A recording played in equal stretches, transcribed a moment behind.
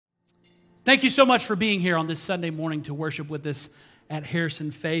Thank you so much for being here on this Sunday morning to worship with us at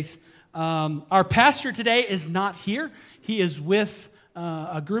Harrison Faith. Our pastor today is not here. He is with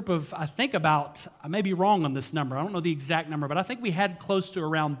a group of, I think about, I may be wrong on this number. I don't know the exact number, but I think we had close to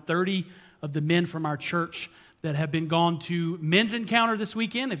around 30 of the men from our church that have been gone to Men's Encounter this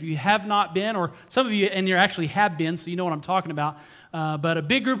weekend. If you have not been, or some of you, and you actually have been, so you know what I'm talking about. But a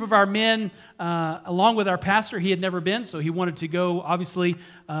big group of our men, along with our pastor, he had never been, so he wanted to go, obviously,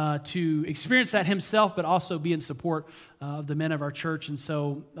 to experience that himself, but also be in support of the men of our church. And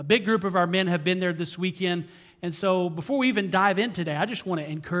so a big group of our men have been there this weekend. And so before we even dive in today, I just want to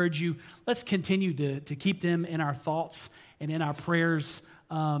encourage you, let's continue to keep them in our thoughts and in our prayers,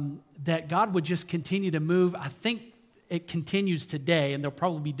 that God would just continue to move. I think it continues today, and they'll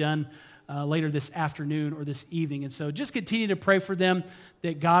probably be done later this afternoon or this evening. And so just continue to pray for them,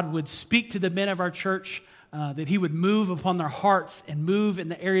 that God would speak to the men of our church, that He would move upon their hearts and move in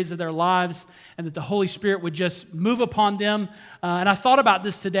the areas of their lives, and that the Holy Spirit would just move upon them. And I thought about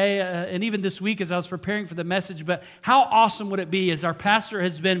this today, and even this week as I was preparing for the message, but how awesome would it be as our pastor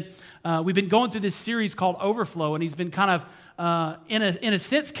has been, we've been going through this series called Overflow, and he's been kind of, in a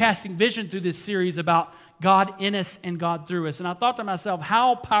sense, casting vision through this series about God in us and God through us. And I thought to myself,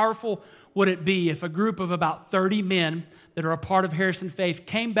 how powerful would it be if a group of about 30 men that are a part of Harrison Faith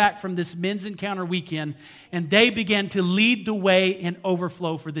came back from this Men's Encounter weekend and they began to lead the way in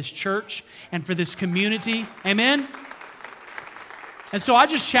overflow for this church and for this community. Amen? And so I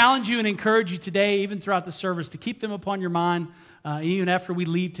just challenge you and encourage you today, even throughout the service, to keep them upon your mind. Even after we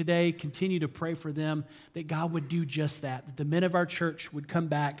leave today, continue to pray for them, that God would do just that the men of our church would come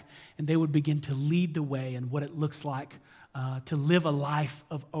back and they would begin to lead the way in what it looks like to live a life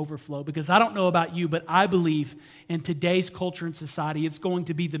of overflow. Because I don't know about you, but I believe in today's culture and society, it's going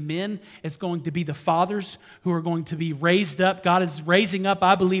to be the men, it's going to be the fathers who are going to be raised up. God is raising up,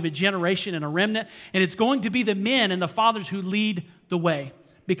 I believe, a generation and a remnant, and it's going to be the men and the fathers who lead the way.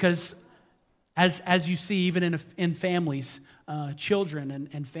 Because as you see, even in families, children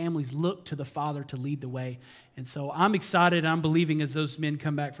and families look to the Father to lead the way. And so I'm excited, and I'm believing as those men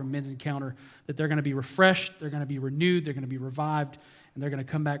come back from Men's Encounter that they're going to be refreshed, they're going to be renewed, they're going to be revived, and they're going to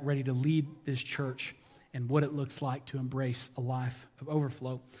come back ready to lead this church and what it looks like to embrace a life of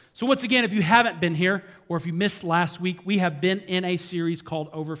overflow. So once again, if you haven't been here, or if you missed last week, we have been in a series called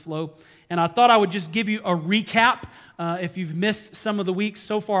Overflow. And I thought I would just give you a recap. If you've missed some of the weeks,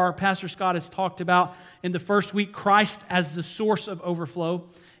 so far Pastor Scott has talked about in the first week, Christ as the source of overflow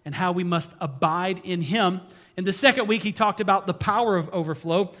and how we must abide in Him. In the second week, he talked about the power of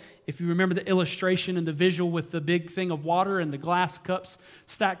overflow. If you remember the illustration and the visual with the big thing of water and the glass cups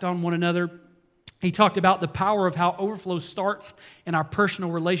stacked on one another, he talked about the power of how overflow starts in our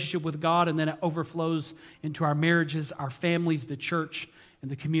personal relationship with God, and then it overflows into our marriages, our families, the church, and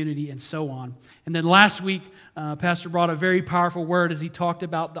the community, and so on. And then last week, Pastor brought a very powerful word as he talked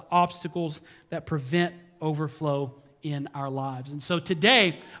about the obstacles that prevent overflow in our lives. And so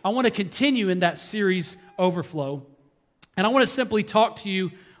today, I want to continue in that series, Overflow. And I want to simply talk to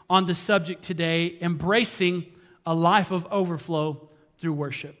you on the subject today, embracing a life of overflow through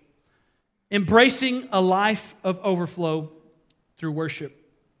worship. Embracing a life of overflow through worship.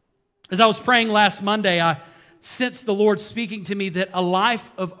 As I was praying last Monday, I sensed the Lord speaking to me that a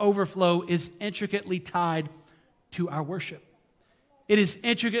life of overflow is intricately tied to our worship. It is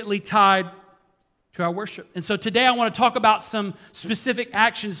intricately tied to our worship. And so today I want to talk about some specific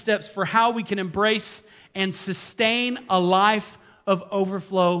action steps for how we can embrace and sustain a life of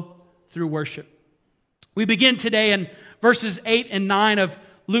overflow through worship. We begin today in verses 8 and 9 of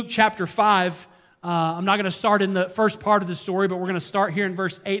Luke chapter 5. I'm not going to start in the first part of the story, but we're going to start here in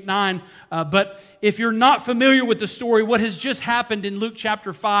verse 8, 9. But if you're not familiar with the story, what has just happened in Luke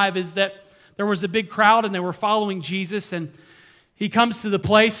chapter 5 is that there was a big crowd and they were following Jesus, and he comes to the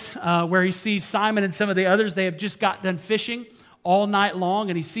place where he sees Simon and some of the others. They have just got done fishing all night long,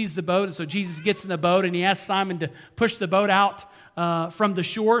 and he sees the boat. And so Jesus gets in the boat, and he asks Simon to push the boat out from the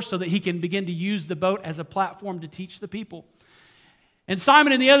shore so that he can begin to use the boat as a platform to teach the people. And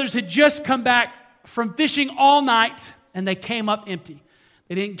Simon and the others had just come back from fishing all night, and they came up empty.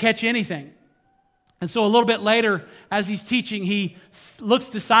 They didn't catch anything. And so a little bit later, as he's teaching, he looks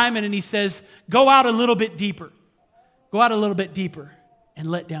to Simon and he says, "Go out a little bit deeper. Go out a little bit deeper and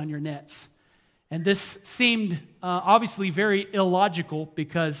let down your nets." And this seemed obviously very illogical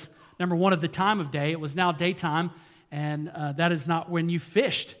because, number one, of the time of day. It was now daytime, and that is not when you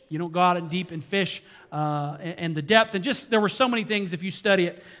fished. You don't go out in deep and fish in the depth. And just there were so many things, if you study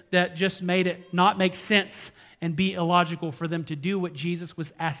it, that just made it not make sense and be illogical for them to do what Jesus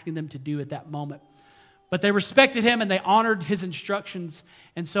was asking them to do at that moment. But they respected him and they honored his instructions.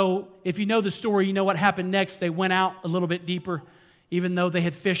 And so if you know the story, you know what happened next. They went out a little bit deeper. Even though they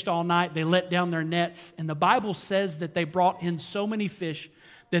had fished all night, they let down their nets. And the Bible says that they brought in so many fish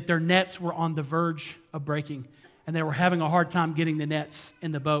that their nets were on the verge of breaking. And they were having a hard time getting the nets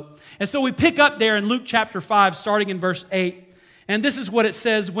in the boat. And so we pick up there in Luke chapter 5, starting in verse 8. And this is what it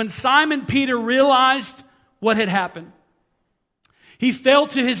says. When Simon Peter realized what had happened, he fell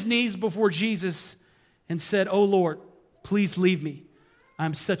to his knees before Jesus and said, "O Lord, please leave me.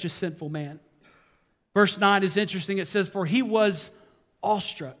 I'm such a sinful man." Verse 9 is interesting. It says, "For he was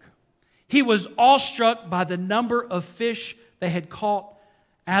awestruck. He was awestruck by the number of fish they had caught,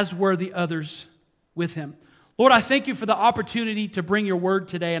 as were the others with him." Lord, I thank you for the opportunity to bring your word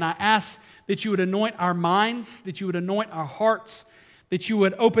today, and I ask that you would anoint our minds, that you would anoint our hearts, that you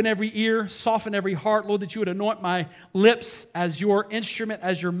would open every ear, soften every heart. Lord, that you would anoint my lips as your instrument,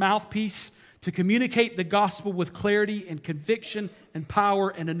 as your mouthpiece, to communicate the gospel with clarity and conviction and power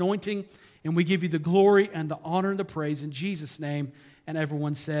and anointing. And we give you the glory and the honor and the praise in Jesus' name. And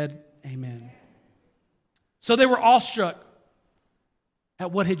everyone said, amen. So they were awestruck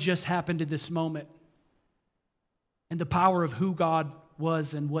at what had just happened in this moment and the power of who God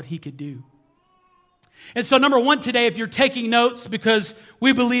was and what he could do. And so number one today, if you're taking notes, because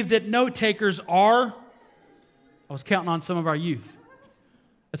we believe that note takers are, I was counting on some of our youth.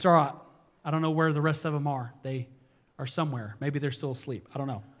 That's all right. I don't know where the rest of them are. They are somewhere. Maybe they're still asleep. I don't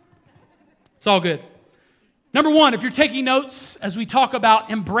know. It's all good. Number one, if you're taking notes as we talk about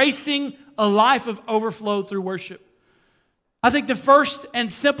embracing a life of overflow through worship, I think the first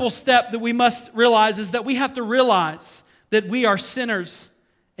and simple step that we must realize is that we have to realize that we are sinners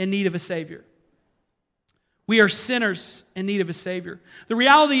in need of a Savior. We are sinners in need of a Savior. The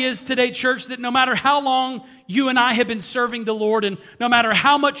reality is today, church, that no matter how long you and I have been serving the Lord and no matter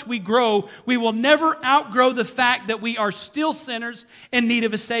how much we grow, we will never outgrow the fact that we are still sinners in need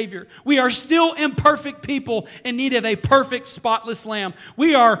of a Savior. We are still imperfect people in need of a perfect, spotless Lamb.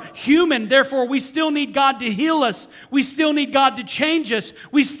 We are human, therefore we still need God to heal us. We still need God to change us.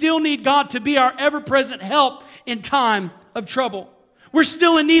 We still need God to be our ever-present help in time of trouble. We're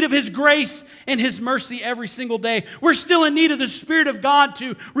still in need of His grace and His mercy every single day. We're still in need of the Spirit of God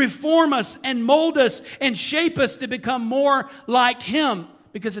to reform us and mold us and shape us to become more like Him.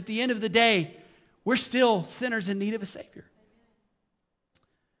 Because at the end of the day, we're still sinners in need of a Savior.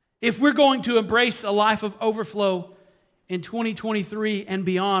 If we're going to embrace a life of overflow in 2023 and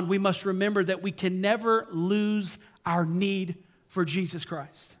beyond, we must remember that we can never lose our need for Jesus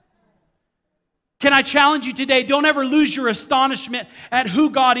Christ. Can I challenge you today? Don't ever lose your astonishment at who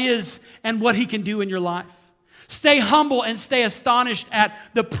God is and what He can do in your life. Stay humble and stay astonished at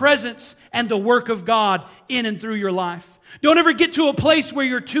the presence and the work of God in and through your life. Don't ever get to a place where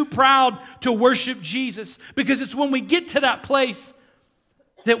you're too proud to worship Jesus, because it's when we get to that place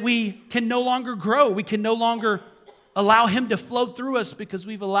that we can no longer grow. We can no longer allow Him to flow through us because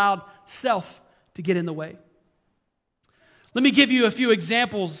we've allowed self to get in the way. Let me give you a few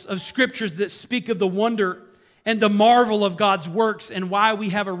examples of scriptures that speak of the wonder and the marvel of God's works and why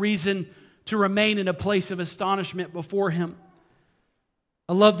we have a reason to remain in a place of astonishment before Him.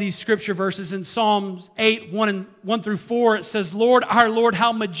 I love these scripture verses. In Psalms 8, 1 through 4, it says, Lord, our Lord,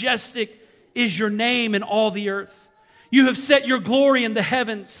 how majestic is your name in all the earth. You have set your glory in the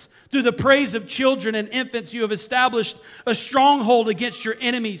heavens. Through the praise of children and infants, you have established a stronghold against your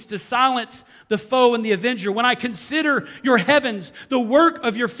enemies to silence the foe and the avenger. When I consider your heavens, the work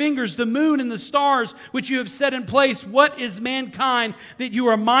of your fingers, the moon and the stars, which you have set in place, what is mankind that you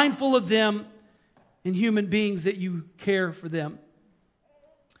are mindful of them, and human beings that you care for them?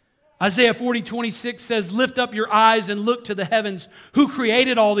 Isaiah 40:26 says, lift up your eyes and look to the heavens. Who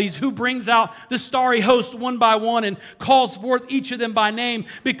created all these? Who brings out the starry host one by one and calls forth each of them by name?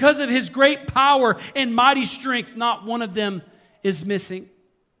 Because of His great power and mighty strength, not one of them is missing.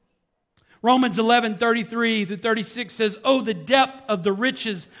 Romans 11:33 through 36 says, oh, the depth of the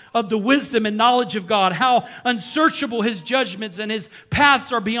riches of the wisdom and knowledge of God. How unsearchable His judgments and His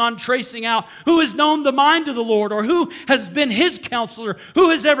paths are beyond tracing out. Who has known the mind of the Lord, or who has been His counselor?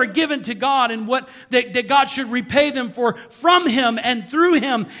 Who has ever given to God, and what that God should repay them for? From Him and through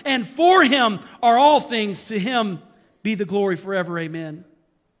Him and for Him are all things. To Him be the glory forever. Amen.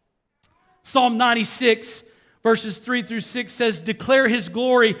 Psalm 96 verses 3 through 6 says, declare His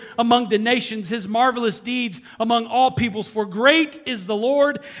glory among the nations, His marvelous deeds among all peoples. For great is the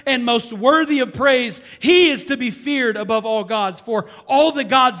Lord and most worthy of praise. He is to be feared above all gods. For all the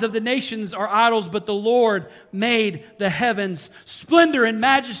gods of the nations are idols, but the Lord made the heavens. Splendor and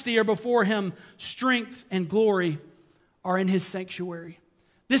majesty are before Him. Strength and glory are in His sanctuary.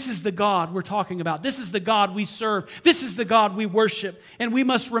 This is the God we're talking about. This is the God we serve. This is the God we worship. And we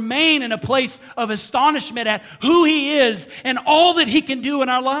must remain in a place of astonishment at who He is and all that He can do in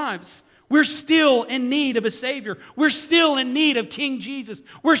our lives. We're still in need of a Savior. We're still in need of King Jesus.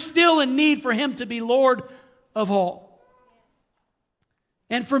 We're still in need for Him to be Lord of all.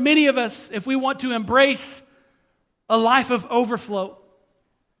 And for many of us, if we want to embrace a life of overflow,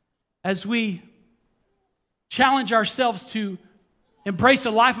 as we challenge ourselves to embrace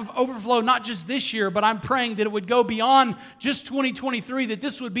a life of overflow, not just this year, but I'm praying that it would go beyond just 2023, that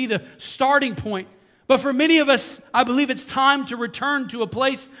this would be the starting point. But for many of us, I believe it's time to return to a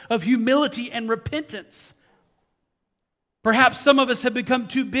place of humility and repentance. Perhaps some of us have become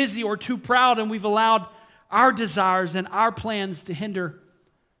too busy or too proud, and we've allowed our desires and our plans to hinder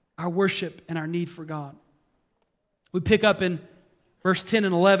our worship and our need for God. We pick up in verse 10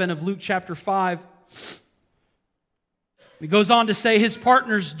 and 11 of Luke chapter 5. He goes on to say, his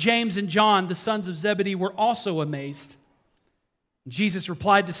partners, James and John, the sons of Zebedee, were also amazed. Jesus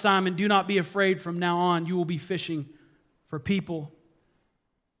replied to Simon, do not be afraid. From now on, you will be fishing for people.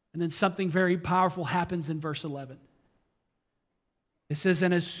 And then something very powerful happens in verse 11. It says,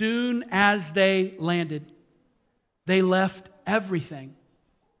 and as soon as they landed, they left everything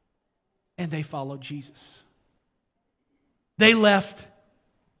and they followed Jesus. They left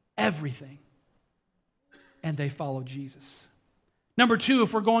everything and they followed Jesus. Number two,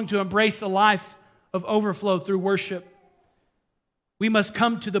 if we're going to embrace a life of overflow through worship, we must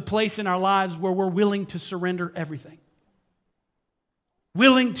come to the place in our lives where we're willing to surrender everything.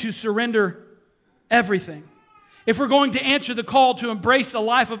 Willing to surrender everything. If we're going to answer the call to embrace a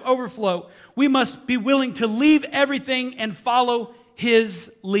life of overflow, we must be willing to leave everything and follow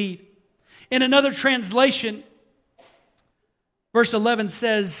His lead. In another translation, verse 11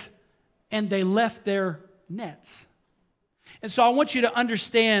 says, and they left their nets. And so I want you to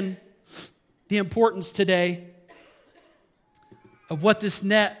understand the importance today of what this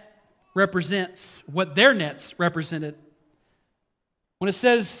net represents, what their nets represented. When it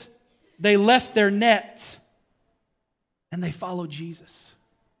says they left their net and they followed Jesus.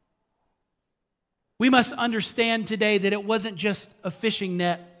 We must understand today that it wasn't just a fishing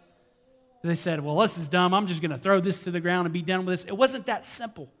net. They said, well, this is dumb. I'm just going to throw this to the ground and be done with this. It wasn't that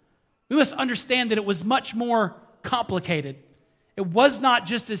simple. We must understand that it was much more complicated. It was not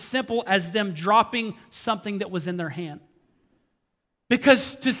just as simple as them dropping something that was in their hand.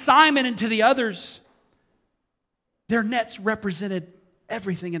 Because to Simon and to the others, their nets represented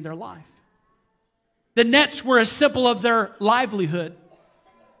everything in their life. The nets were a symbol of their livelihood.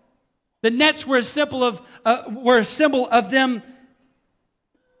 The nets were a symbol of them.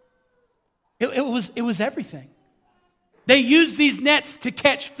 It was everything. They used these nets to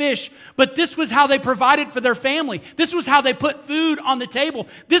catch fish, but this was how they provided for their family. This was how they put food on the table.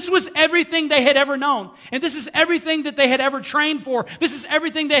 This was everything they had ever known. And this is everything that they had ever trained for. This is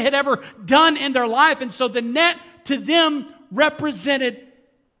everything they had ever done in their life. And so the net to them represented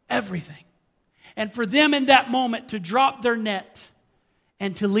everything. And for them in that moment to drop their net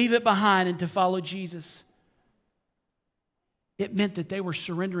and to leave it behind and to follow Jesus, it meant that they were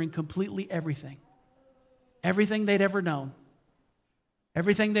surrendering completely everything. Everything they'd ever known.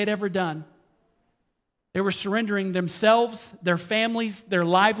 Everything they'd ever done. They were surrendering themselves, their families, their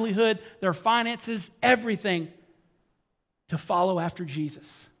livelihood, their finances, everything to follow after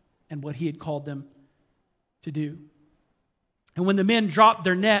Jesus and what He had called them to do. And when the men dropped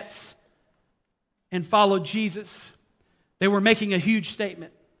their nets and followed Jesus, they were making a huge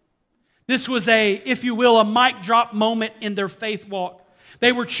statement. This was if you will, a mic drop moment in their faith walk.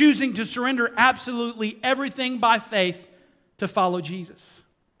 They were choosing to surrender absolutely everything by faith to follow Jesus.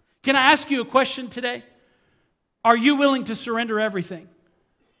 Can I ask you a question today? Are you willing to surrender everything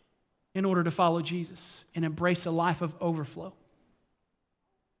in order to follow Jesus and embrace a life of overflow?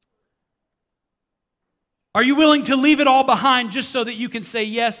 Are you willing to leave it all behind just so that you can say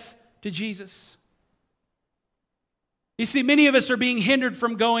yes to Jesus? You see, many of us are being hindered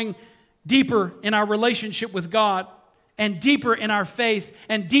from going deeper in our relationship with God and deeper in our faith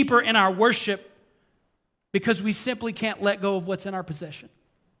and deeper in our worship because we simply can't let go of what's in our possession.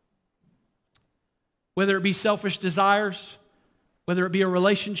 Whether it be selfish desires, whether it be a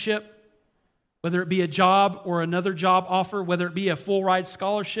relationship, whether it be a job or another job offer, whether it be a full ride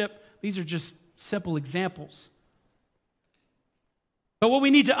scholarship, these are just simple examples. But what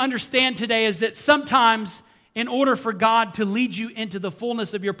we need to understand today is that sometimes in order for God to lead you into the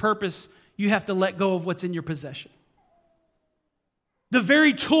fullness of your purpose, you have to let go of what's in your possession. The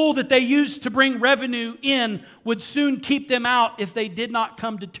very tool that they used to bring revenue in would soon keep them out if they did not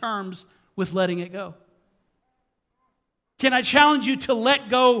come to terms with letting it go. Can I challenge you to let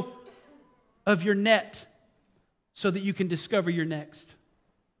go of your net so that you can discover your next?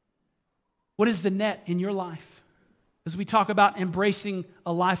 What is the net in your life? As we talk about embracing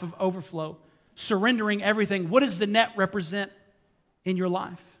a life of overflow, surrendering everything, what does the net represent in your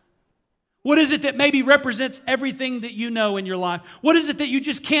life? What is it that maybe represents everything that you know in your life? What is it that you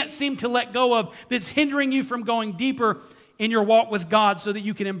just can't seem to let go of that's hindering you from going deeper in your walk with God so that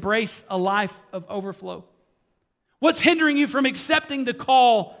you can embrace a life of overflow? What's hindering you from accepting the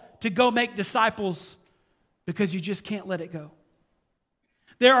call to go make disciples because you just can't let it go?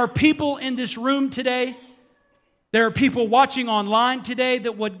 There are people in this room today, there are people watching online today,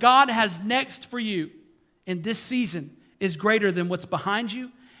 that what God has next for you in this season is greater than what's behind you,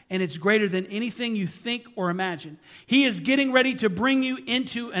 and it's greater than anything you think or imagine. He is getting ready to bring you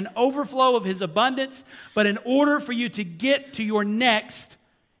into an overflow of His abundance, but in order for you to get to your next,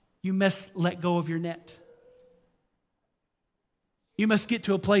 you must let go of your net. You must get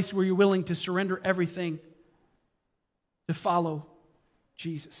to a place where you're willing to surrender everything to follow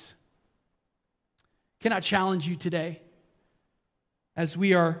Jesus. Can I challenge you today, as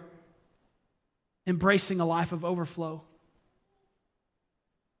we are embracing a life of overflow,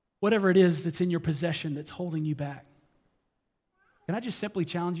 whatever it is that's in your possession that's holding you back, can I just simply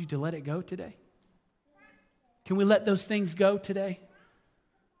challenge you to let it go today? Can we let those things go today?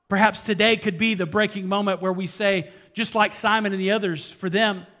 Perhaps today could be the breaking moment where we say, just like Simon and the others, for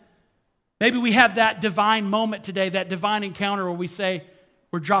them, maybe we have that divine moment today, that divine encounter where we say,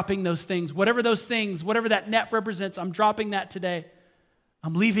 we're dropping those things. Whatever those things, whatever that net represents, I'm dropping that today.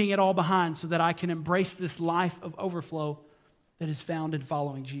 I'm leaving it all behind so that I can embrace this life of overflow that is found in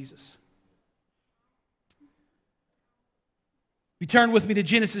following Jesus. If you turn with me to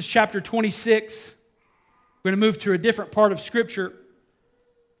Genesis chapter 26, we're going to move to a different part of Scripture.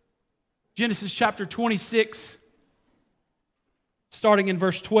 Genesis chapter 26, starting in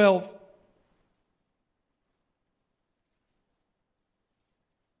verse 12.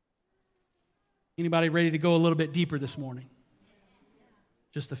 Anybody ready to go a little bit deeper this morning?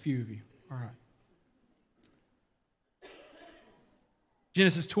 Just a few of you. All right.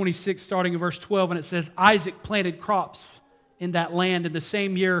 Genesis 26, starting in verse 12, and it says, Isaac planted crops in that land, and the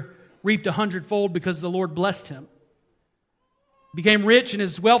same year reaped 100-fold because the Lord blessed him. He became rich, and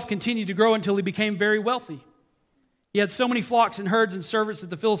his wealth continued to grow until he became very wealthy. He had so many flocks and herds and servants that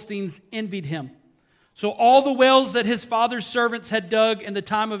the Philistines envied him. So all the wells that his father's servants had dug in the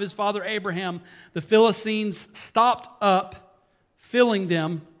time of his father Abraham, the Philistines stopped up, filling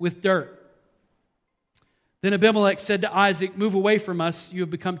them with dirt. Then Abimelech said to Isaac, move away from us, you have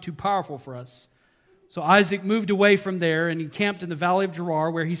become too powerful for us. So Isaac moved away from there and he camped in the valley of Gerar,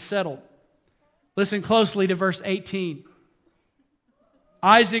 where he settled. Listen closely to verse 18.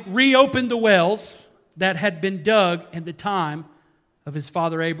 Isaac reopened the wells that had been dug in the time of his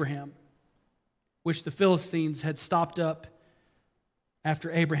father Abraham, which the Philistines had stopped up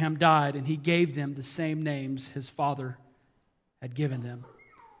after Abraham died, and he gave them the same names his father had given them.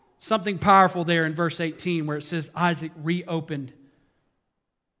 Something powerful there in verse 18 where it says Isaac reopened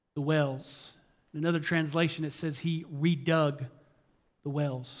the wells. In another translation it says he redug the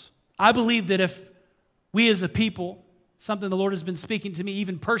wells. I believe that if we as a people, something the Lord has been speaking to me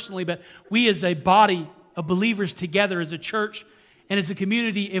even personally, but we as a body of believers together as a church and as a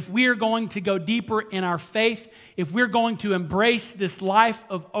community, if we are going to go deeper in our faith, if we're going to embrace this life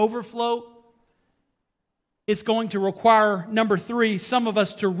of overflow, it's going to require, number 3, some of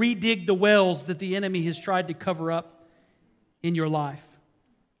us to redig the wells that the enemy has tried to cover up in your life.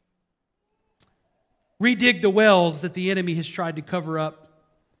 Redig the wells that the enemy has tried to cover up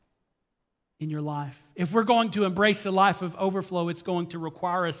in your life. If we're going to embrace a life of overflow, it's going to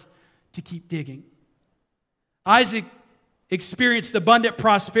require us to keep digging. Isaac experienced abundant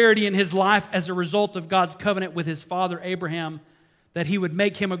prosperity in his life as a result of God's covenant with his father Abraham, that he would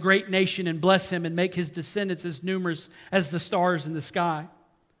make him a great nation and bless him and make his descendants as numerous as the stars in the sky.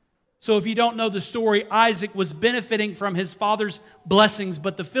 So if you don't know the story, Isaac was benefiting from his father's blessings,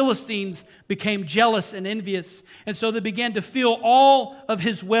 but the Philistines became jealous and envious, and so they began to fill all of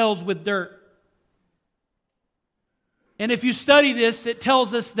his wells with dirt. And if you study this, it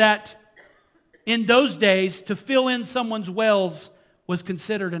tells us that in those days, to fill in someone's wells was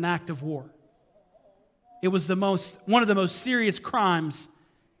considered an act of war. It was one of the most serious crimes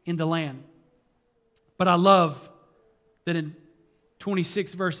in the land. But I love that in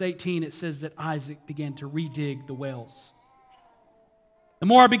 26 verse 18 it says that Isaac began to redig the wells. The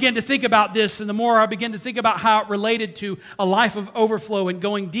more I begin to think about this, and the more I begin to think about how it related to a life of overflow and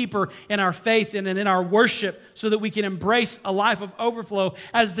going deeper in our faith and in our worship so that we can embrace a life of overflow.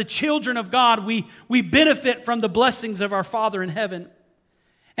 As the children of God, we benefit from the blessings of our Father in heaven.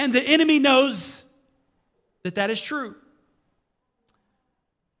 And the enemy knows that that is true.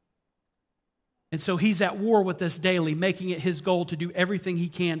 And so he's at war with us daily, making it his goal to do everything he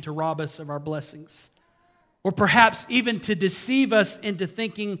can to rob us of our blessings. Or perhaps even to deceive us into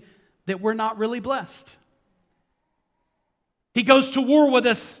thinking that we're not really blessed. He goes to war with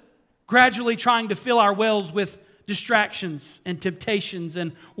us, gradually trying to fill our wells with distractions and temptations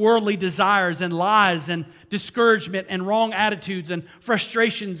and worldly desires and lies and discouragement and wrong attitudes and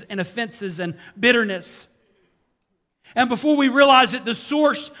frustrations and offenses and bitterness. And before we realize it, the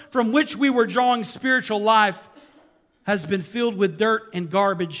source from which we were drawing spiritual life has been filled with dirt and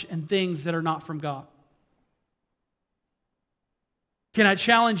garbage and things that are not from God. Can I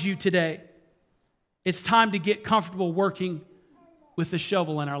challenge you today? It's time to get comfortable working with the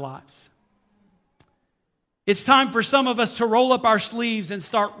shovel in our lives. It's time for some of us to roll up our sleeves and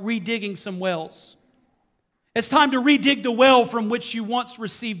start redigging some wells. It's time to redig the well from which you once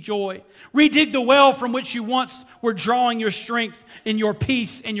received joy. Redig the well from which you once were drawing your strength and your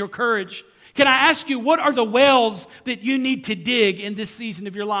peace and your courage. Can I ask you, what are the wells that you need to dig in this season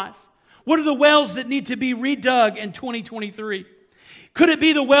of your life? What are the wells that need to be redug in 2023? Could it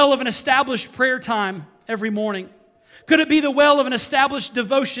be the well of an established prayer time every morning? Could it be the well of an established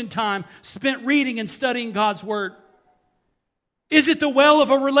devotion time spent reading and studying God's Word? Is it the well of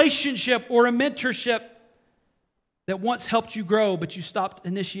a relationship or a mentorship that once helped you grow but you stopped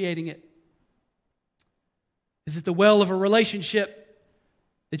initiating it? Is it the well of a relationship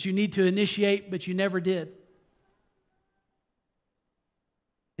that you need to initiate but you never did?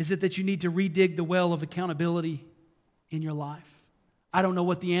 Is it that you need to redig the well of accountability in your life? I don't know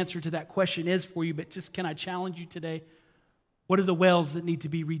what the answer to that question is for you, but just can I challenge you today? What are the wells that need to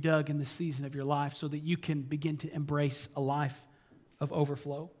be redug in this season of your life so that you can begin to embrace a life of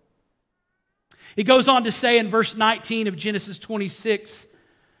overflow? It goes on to say in verse 19 of Genesis 26,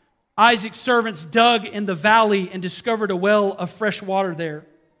 Isaac's servants dug in the valley and discovered a well of fresh water there.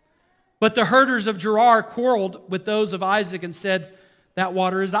 But the herders of Gerar quarreled with those of Isaac and said, "That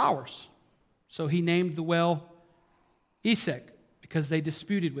water is ours." So he named the well Esek, because they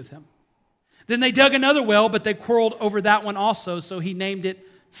disputed with him. Then they dug another well, but they quarreled over that one also, so he named it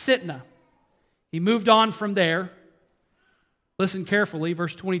Sitnah. He moved on from there. Listen carefully,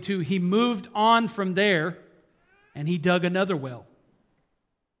 verse 22. He moved on from there, and he dug another well.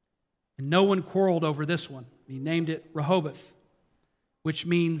 And no one quarreled over this one. He named it Rehoboth, which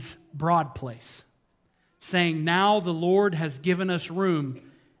means broad place, saying, "Now the Lord has given us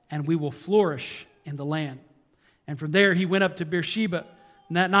room, and we will flourish in the land." And from there he went up to Beersheba.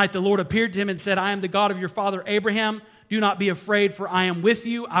 And that night the Lord appeared to him and said, "I am the God of your father Abraham. Do not be afraid, for I am with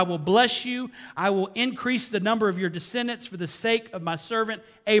you. I will bless you. I will increase the number of your descendants for the sake of my servant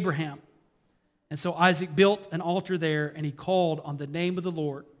Abraham." And so Isaac built an altar there, and he called on the name of the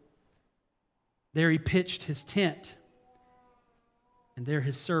Lord. There he pitched his tent, and there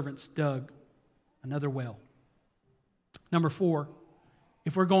his servants dug another well. Number 4,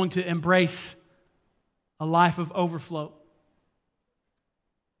 if we're going to embrace a life of overflow,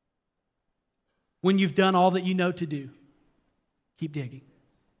 when you've done all that you know to do, keep digging.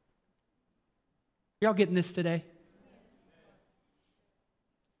 Y'all getting this today?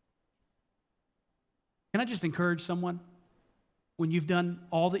 Can I just encourage someone? When you've done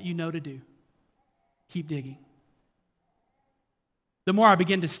all that you know to do, keep digging. The more I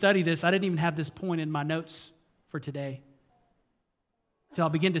begin to study this, I didn't even have this point in my notes for today. Until I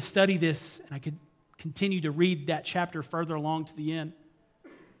began to study this, and I could continue to read that chapter further along to the end.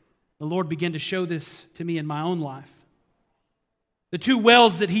 The Lord began to show this to me in my own life. The two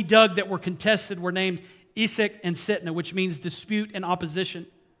wells that he dug that were contested were named Esek and Sitnah, which means dispute and opposition.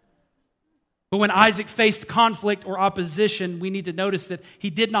 But when Isaac faced conflict or opposition, we need to notice that he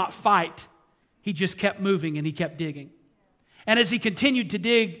did not fight. He just kept moving and he kept digging. And as he continued to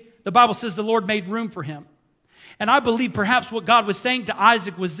dig, the Bible says the Lord made room for him. And I believe perhaps what God was saying to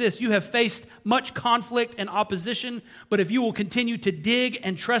Isaac was this: you have faced much conflict and opposition, but if you will continue to dig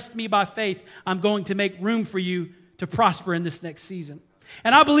and trust me by faith, I'm going to make room for you to prosper in this next season.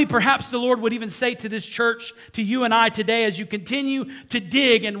 And I believe perhaps the Lord would even say to this church, to you and I today, as you continue to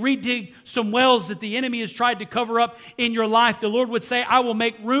dig and redig some wells that the enemy has tried to cover up in your life, the Lord would say, I will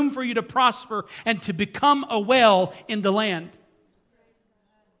make room for you to prosper and to become a well in the land.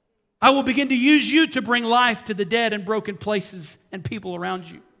 I will begin to use you to bring life to the dead and broken places and people around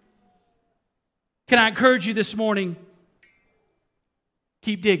you. Can I encourage you this morning?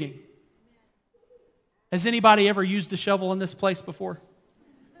 Keep digging. Has anybody ever used a shovel in this place before?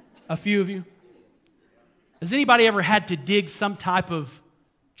 A few of you? Has anybody ever had to dig some type of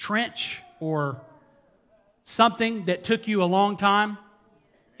trench or something that took you a long time?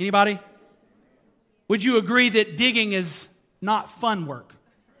 Anybody? Would you agree that digging is not fun work?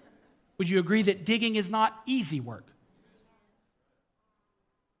 Would you agree that digging is not easy work?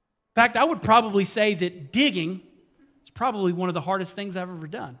 In fact, I would probably say that digging is probably one of the hardest things I've ever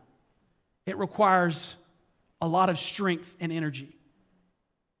done. It requires a lot of strength and energy.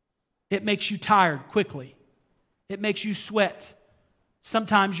 It makes you tired quickly. It makes you sweat.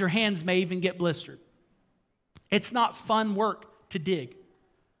 Sometimes your hands may even get blistered. It's not fun work to dig.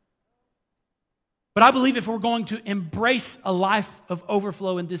 But I believe if we're going to embrace a life of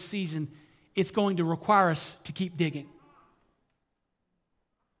overflow in this season, it's going to require us to keep digging.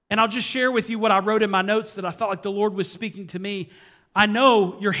 And I'll just share with you what I wrote in my notes that I felt like the Lord was speaking to me. I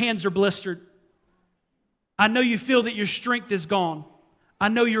know your hands are blistered. I know you feel that your strength is gone. I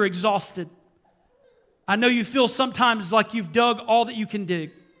know you're exhausted. I know you feel sometimes like you've dug all that you can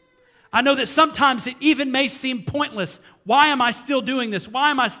dig. I know that sometimes it even may seem pointless. Why am I still doing this? Why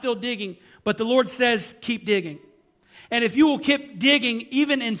am I still digging? But the Lord says, keep digging. And if you will keep digging,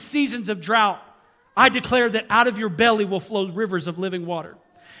 even in seasons of drought, I declare that out of your belly will flow rivers of living water.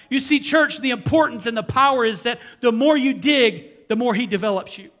 You see, church, the importance and the power is that the more you dig, the more He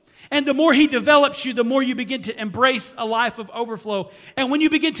develops you. And the more He develops you, the more you begin to embrace a life of overflow. And when you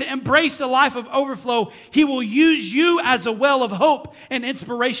begin to embrace a life of overflow, He will use you as a well of hope and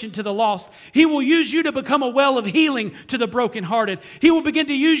inspiration to the lost. He will use you to become a well of healing to the brokenhearted. He will begin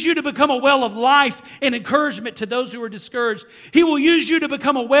to use you to become a well of life and encouragement to those who are discouraged. He will use you to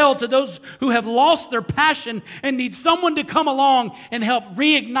become a well to those who have lost their passion and need someone to come along and help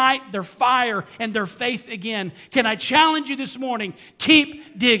reignite their fire and their faith again. Can I challenge you this morning?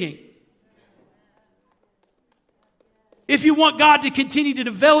 Keep digging. If you want God to continue to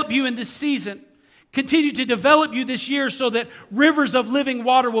develop you in this season, continue to develop you this year so that rivers of living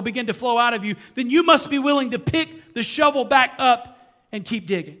water will begin to flow out of you, then you must be willing to pick the shovel back up and keep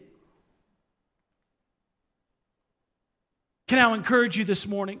digging. Can I encourage you this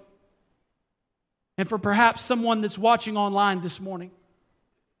morning? And for perhaps someone that's watching online this morning,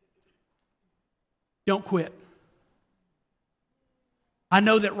 don't quit. I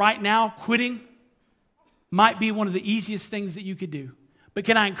know that right now, quitting might be one of the easiest things that you could do. But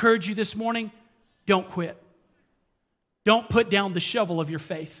can I encourage you this morning? Don't quit. Don't put down the shovel of your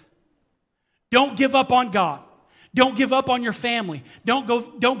faith. Don't give up on God. Don't give up on your family.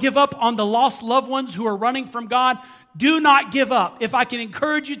 Don't give up on the lost loved ones who are running from God. Do not give up. If I can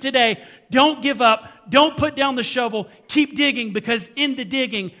encourage you today, don't give up. Don't put down the shovel. Keep digging, because in the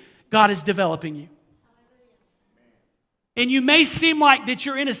digging, God is developing you. And you may seem like that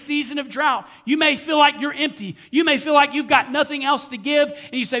you're in a season of drought. You may feel like you're empty. You may feel like you've got nothing else to give.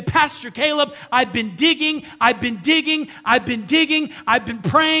 And you say, Pastor Caleb, I've been digging. I've been praying.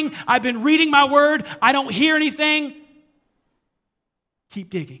 I've been reading my word. I don't hear anything. Keep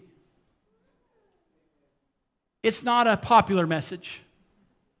digging. It's not a popular message.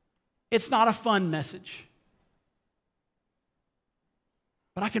 It's not a fun message.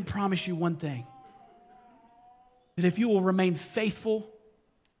 But I can promise you one thing. That if you will remain faithful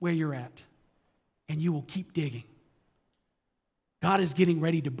where you're at and you will keep digging, God is getting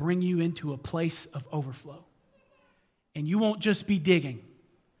ready to bring you into a place of overflow. And you won't just be digging,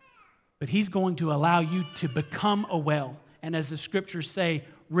 but He's going to allow you to become a well. And as the scriptures say,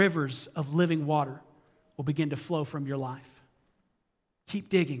 rivers of living water will begin to flow from your life. Keep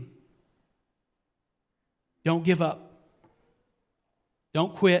digging. Don't give up.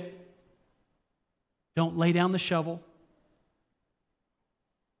 Don't quit. Don't lay down the shovel.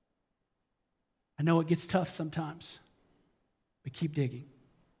 I know it gets tough sometimes, but keep digging.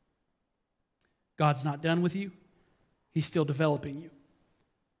 God's not done with you. He's still developing you.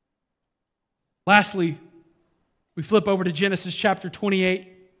 Lastly, we flip over to Genesis chapter 28. I'm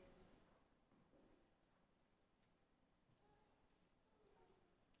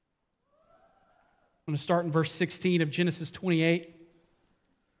going to start in verse 16 of Genesis 28.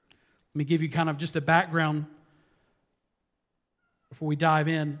 Let me give you kind of just a background before we dive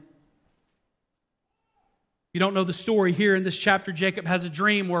in. You don't know the story here in this chapter. Jacob has a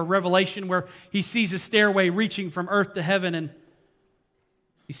dream or a revelation where he sees a stairway reaching from earth to heaven, and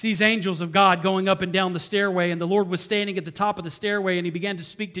he sees angels of God going up and down the stairway, and the Lord was standing at the top of the stairway, and He began to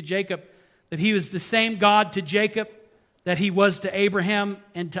speak to Jacob that He was the same God to Jacob that He was to Abraham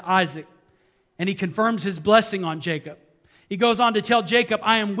and to Isaac. And He confirms His blessing on Jacob. He goes on to tell Jacob,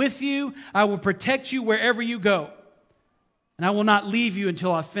 I am with you. I will protect you wherever you go. and I will not leave you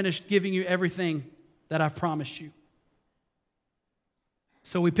until I've finished giving you everything that I've promised you.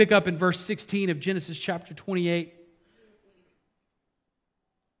 So we pick up in verse 16 of Genesis chapter 28. It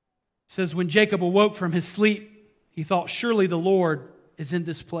says, when Jacob awoke from his sleep, he thought, surely the Lord is in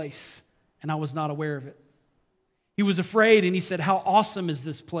this place, and I was not aware of it. He was afraid, and he said, how awesome is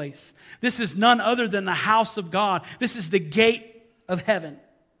this place? This is none other than the house of God. This is the gate of heaven.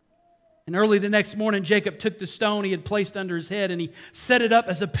 And early the next morning, Jacob took the stone he had placed under his head, and he set it up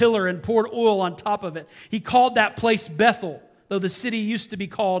as a pillar and poured oil on top of it. He called that place Bethel, though the city used to be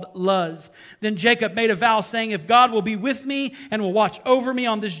called Luz. Then Jacob made a vow, saying, if God will be with me and will watch over me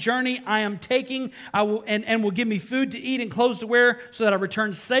on this journey I am taking, and will give me food to eat and clothes to wear, so that I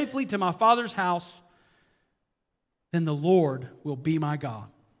return safely to my father's house, then the Lord will be my God.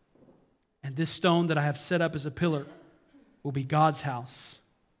 And this stone that I have set up as a pillar will be God's house.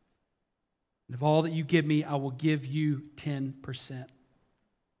 And of all that you give me, I will give you 10%.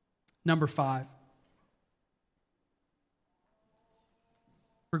 Number 5.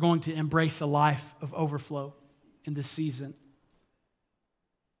 We're going to embrace a life of overflow in this season.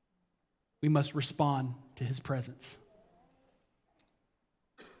 We must respond to His presence.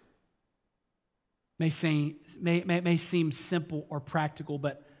 May seem simple or practical,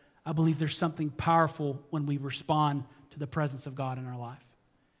 but I believe there's something powerful when we respond to the presence of God in our life.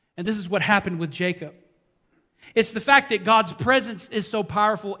 And this is what happened with Jacob. It's the fact that God's presence is so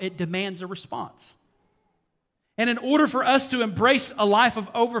powerful, it demands a response. And in order for us to embrace a life of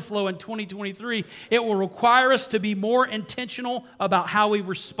overflow in 2023, it will require us to be more intentional about how we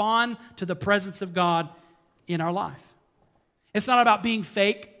respond to the presence of God in our life. It's not about being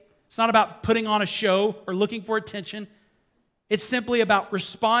fake. It's not about putting on a show or looking for attention. It's simply about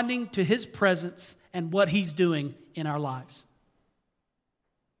responding to His presence and what He's doing in our lives.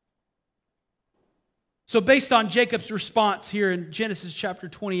 So based on Jacob's response here in Genesis chapter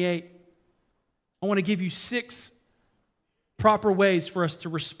 28, I want to give you 6 proper ways for us to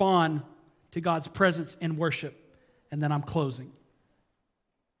respond to God's presence in worship, and then I'm closing.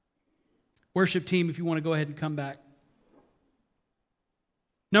 Worship team, if you want to go ahead and come back.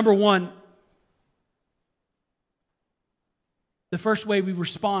 Number 1, the first way we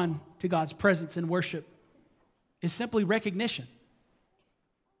respond to God's presence in worship is simply recognition.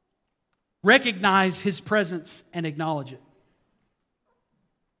 Recognize His presence and acknowledge it.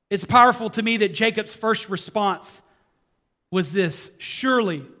 It's powerful to me that Jacob's first response was this: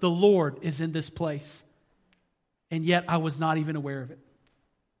 surely the Lord is in this place, and yet I was not even aware of it.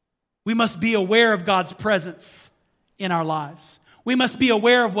 We must be aware of God's presence in our lives. We must be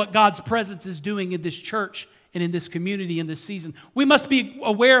aware of what God's presence is doing in this church and in this community in this season. We must be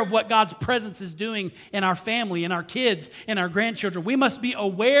aware of what God's presence is doing in our family, in our kids, in our grandchildren. We must be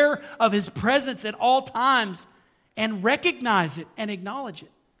aware of His presence at all times and recognize it and acknowledge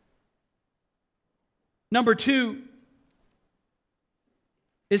it. Number 2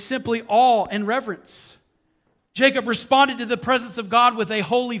 is simply awe and reverence. Jacob responded to the presence of God with a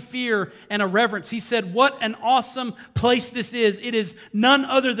holy fear and a reverence. He said, what an awesome place this is. It is none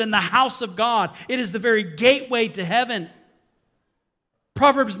other than the house of God. It is the very gateway to heaven.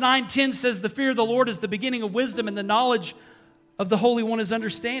 Proverbs 9:10 says, the fear of the Lord is the beginning of wisdom, and the knowledge of the Holy One is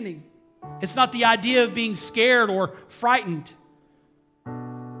understanding. It's not the idea of being scared or frightened,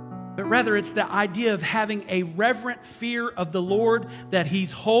 but rather it's the idea of having a reverent fear of the Lord, that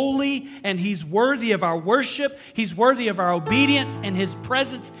He's holy and He's worthy of our worship. He's worthy of our obedience, and His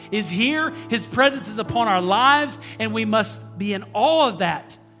presence is here. His presence is upon our lives, and we must be in awe of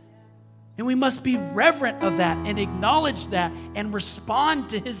that. And we must be reverent of that and acknowledge that and respond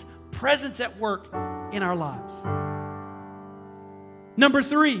to His presence at work in our lives. Number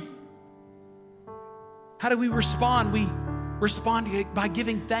 3, how do we respond? We respond by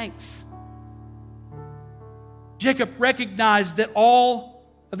giving thanks. Jacob recognized that all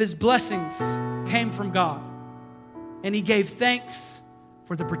of his blessings came from God, and he gave thanks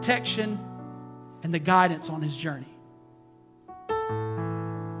for the protection and the guidance on his journey.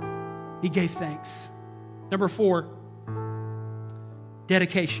 He gave thanks. Number 4,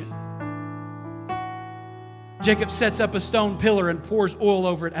 dedication. Jacob sets up a stone pillar and pours oil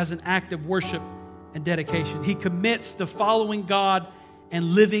over it as an act of worship and dedication. He commits to following God and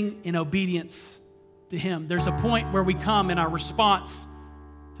living in obedience to Him. There's a point where we come in our response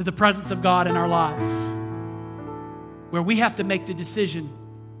to the presence of God in our lives, where we have to make the decision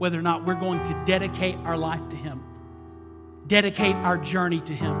whether or not we're going to dedicate our life to Him, dedicate our journey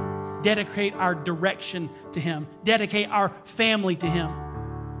to Him, dedicate our direction to Him, dedicate our family to Him.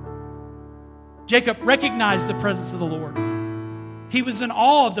 Jacob recognized the presence of the Lord. He was in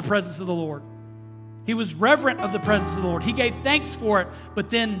awe of the presence of the Lord. He was reverent of the presence of the Lord. He gave thanks for it, but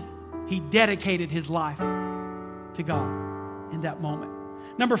then he dedicated his life to God in that moment.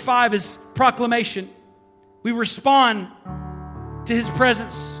 Number 5 is proclamation. We respond to his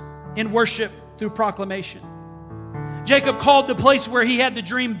presence in worship through proclamation. Jacob called the place where he had the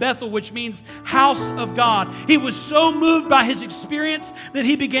dream Bethel, which means house of God. He was so moved by his experience that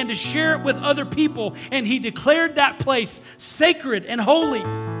he began to share it with other people, and he declared that place sacred and holy.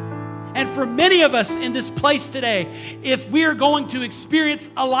 And for many of us in this place today, if we are going to experience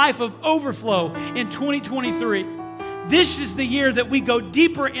a life of overflow in 2023, this is the year that we go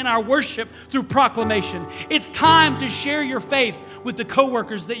deeper in our worship through proclamation. It's time to share your faith with the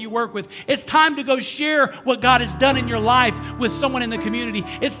coworkers that you work with. It's time to go share what God has done in your life with someone in the community.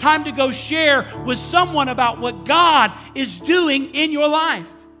 It's time to go share with someone about what God is doing in your life.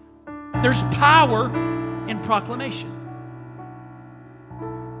 There's power in proclamation.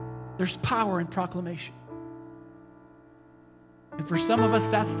 There's power in proclamation. And for some of us,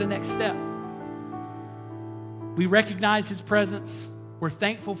 that's the next step. We recognize his presence. We're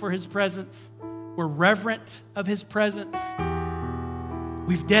thankful for his presence. We're reverent of his presence.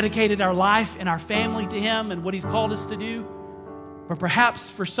 We've dedicated our life and our family to him and what he's called us to do. But perhaps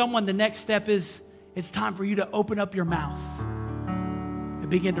for someone, the next step is it's time for you to open up your mouth and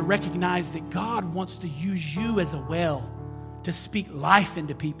begin to recognize that God wants to use you as a well to speak life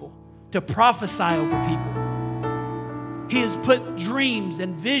into people, to prophesy over people. He has put dreams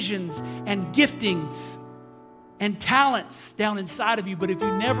and visions and giftings and talents down inside of you, but if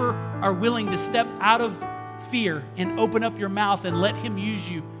you never are willing to step out of fear and open up your mouth and let him use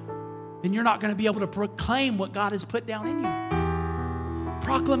you, then you're not going to be able to proclaim what God has put down in you.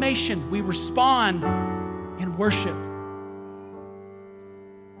 Proclamation. We respond in worship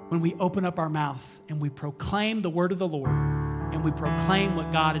when we open up our mouth and we proclaim the word of the Lord and we proclaim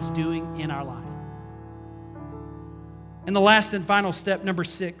what God is doing in our life. And the last and final step, number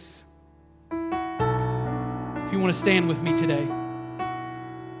 6. If you want to stand with me today.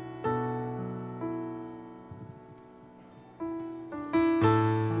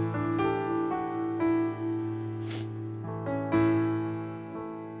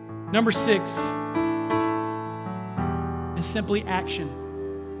 Number 6 is simply action.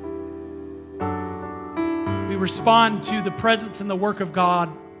 We respond to the presence and the work of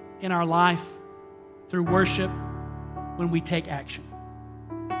God in our life through worship when we take action.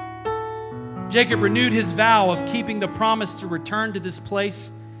 Jacob renewed his vow of keeping the promise to return to this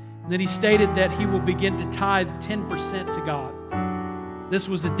place, and then he stated that he will begin to tithe 10% to God. This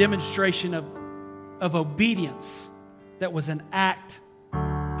was a demonstration of obedience that was an act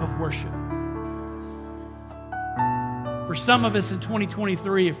of worship. For some of us in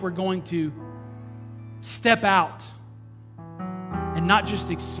 2023, if we're going to step out and not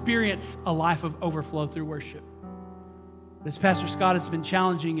just experience a life of overflow through worship, as Pastor Scott has been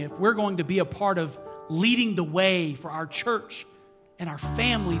challenging, if we're going to be a part of leading the way for our church and our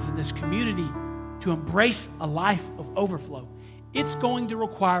families in this community to embrace a life of overflow, it's going to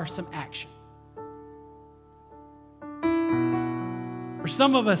require some action. For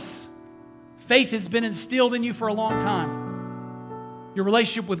some of us, faith has been instilled in you for a long time. Your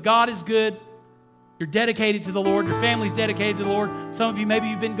relationship with God is good. You're dedicated to the Lord. Your family's dedicated to the Lord. Some of you, maybe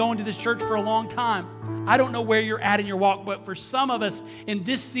you've been going to this church for a long time. I don't know where you're at in your walk, but for some of us in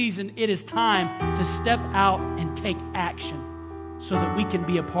this season, it is time to step out and take action so that we can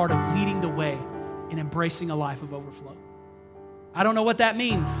be a part of leading the way in embracing a life of overflow. I don't know what that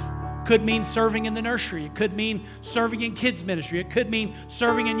means. Could mean serving in the nursery. It could mean serving in kids ministry. It could mean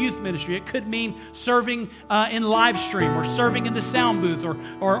serving in youth ministry. It could mean serving in live stream or serving in the sound booth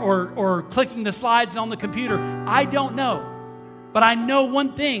or clicking the slides on the computer. I don't know. But I know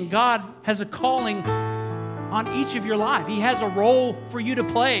one thing. God has a calling on each of your life. He has a role for you to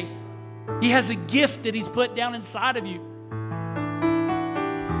play. He has a gift that he's put down inside of you.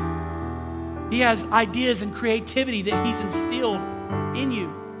 He has ideas and creativity that he's instilled in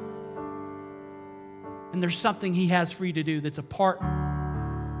you. And there's something he has for you to do that's a part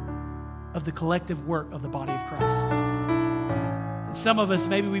of the collective work of the body of Christ. And some of us,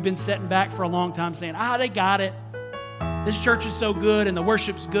 maybe we've been sitting back for a long time saying, they got it. This church is so good, and the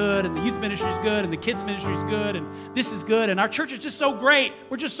worship's good, and the youth ministry is good, and the kids ministry is good, and this is good, and our church is just so great.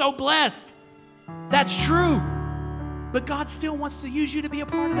 We're just so blessed. That's true. But God still wants to use you to be a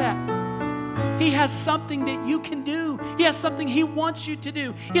part of that. He has something that you can do. He has something he wants you to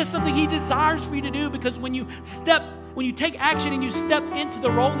do. He has something he desires for you to do, because when you take action and you step into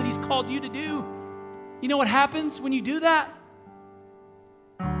the role that he's called you to do, you know what happens when you do that?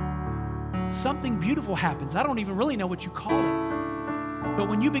 Something beautiful happens. I don't even really know what you call it. But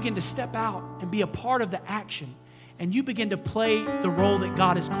when you begin to step out and be a part of the action, and you begin to play the role that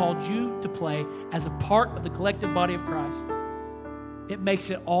God has called you to play as a part of the collective body of Christ, it makes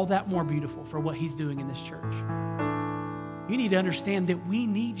it all that more beautiful for what He's doing in this church. You need to understand that we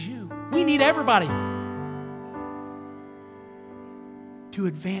need you. We need everybody to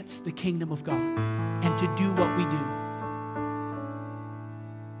advance the kingdom of God and to do what we do.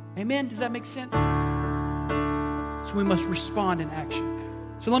 Amen? Does that make sense? So we must respond in action.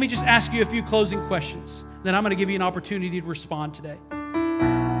 So let me just ask you a few closing questions. Then I'm going to give you an opportunity to respond today.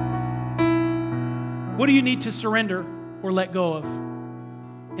 What do you need to surrender or let go of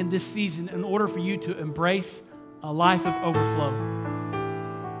in this season in order for you to embrace a life of overflow?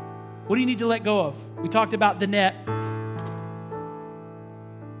 What do you need to let go of? We talked about the net.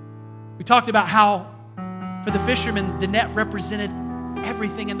 We talked about how for the fishermen, the net represented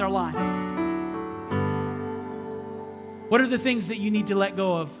everything in their life. What are the things that you need to let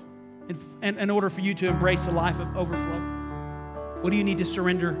go of in order for you to embrace a life of overflow? What do you need to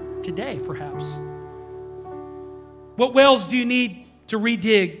surrender today, perhaps? What wells do you need to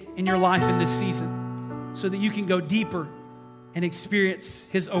redig in your life in this season so that you can go deeper and experience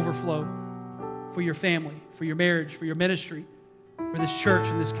His overflow for your family, for your marriage, for your ministry, for this church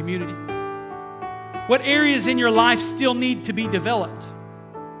and this community? What areas in your life still need to be developed?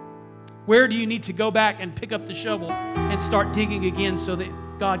 Where do you need to go back and pick up the shovel and start digging again so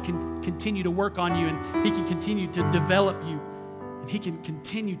that God can continue to work on you and He can continue to develop you and He can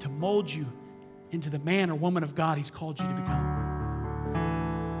continue to mold you into the man or woman of God He's called you to become?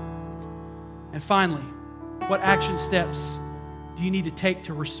 And finally, what action steps do you need to take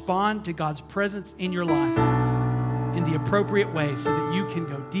to respond to God's presence in your life in the appropriate way so that you can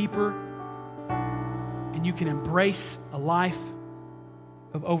go deeper and you can embrace a life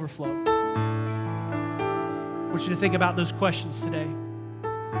of overflow? I want you to think about those questions today.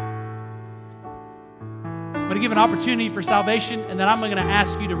 I'm going to give an opportunity for salvation, and then I'm going to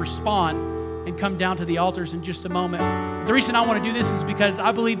ask you to respond and come down to the altars in just a moment. The reason I want to do this is because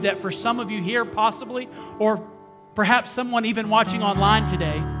I believe that for some of you here possibly, or perhaps someone even watching online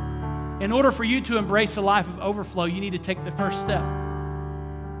today, in order for you to embrace a life of overflow, you need to take the first step.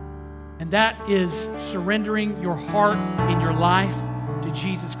 And that is surrendering your heart and your life to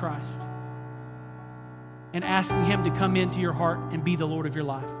Jesus Christ and asking Him to come into your heart and be the Lord of your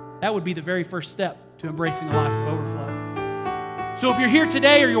life. That would be the very first step to embracing a life of overflow. So if you're here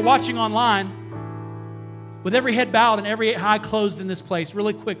today or you're watching online, with every head bowed and every eye closed in this place,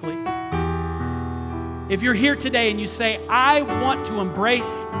 really quickly, if you're here today and you say, I want to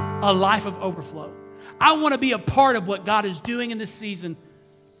embrace a life of overflow, I want to be a part of what God is doing in this season,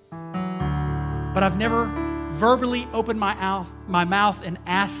 but I've never verbally opened my mouth and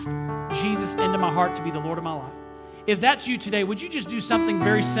asked Jesus into my heart to be the Lord of my life. If that's you today, would you just do something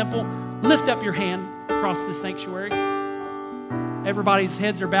very simple? Lift up your hand across the sanctuary. Everybody's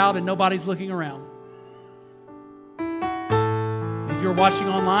heads are bowed and nobody's looking around. If you're watching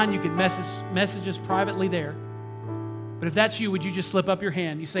online, you can message us privately there. But if that's you, would you just slip up your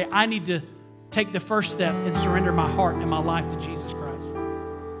hand? You say, I need to take the first step and surrender my heart and my life to Jesus Christ.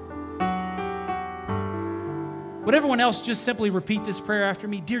 Would everyone else just simply repeat this prayer after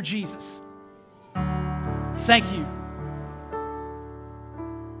me? Dear Jesus, thank you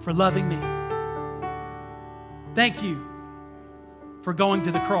for loving me. Thank you for going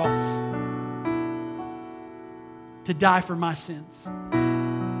to the cross to die for my sins.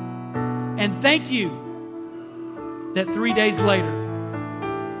 And thank you that 3 days later,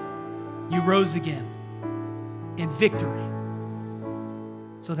 you rose again in victory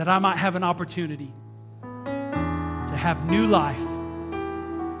so that I might have an opportunity to have new life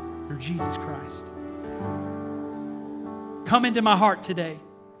through Jesus Christ. Come into my heart today.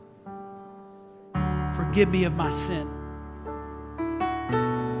 Forgive me of my sin.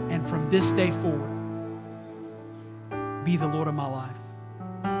 And from this day forward, be the Lord of my life.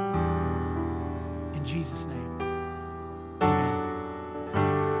 In Jesus' name, amen.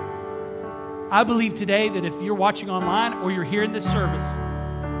 I believe today that if you're watching online or you're here in this service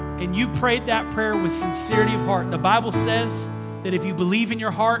and you prayed that prayer with sincerity of heart, the Bible says that if you believe in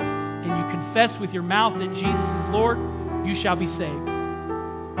your heart and you confess with your mouth that Jesus is Lord, you shall be saved.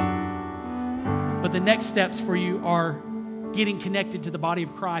 But the next steps for you are getting connected to the body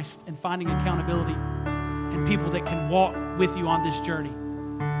of Christ and finding accountability and people that can walk with you on this journey,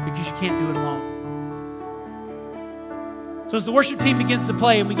 because you can't do it alone. So as the worship team begins to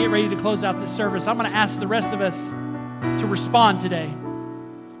play and we get ready to close out this service, I'm going to ask the rest of us to respond today.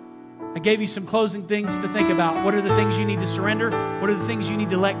 I gave you some closing things to think about. What are the things you need to surrender? What are the things you need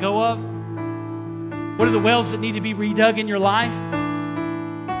to let go of? What are the wells that need to be redug in your life?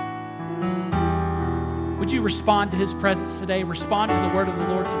 would you respond to His presence today? Respond to the word of the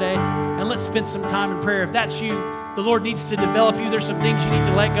Lord today. And let's spend some time in prayer. If that's you, the Lord needs to develop you. There's some things you need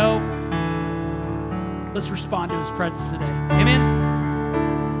to let go. Let's respond to His presence today. Amen.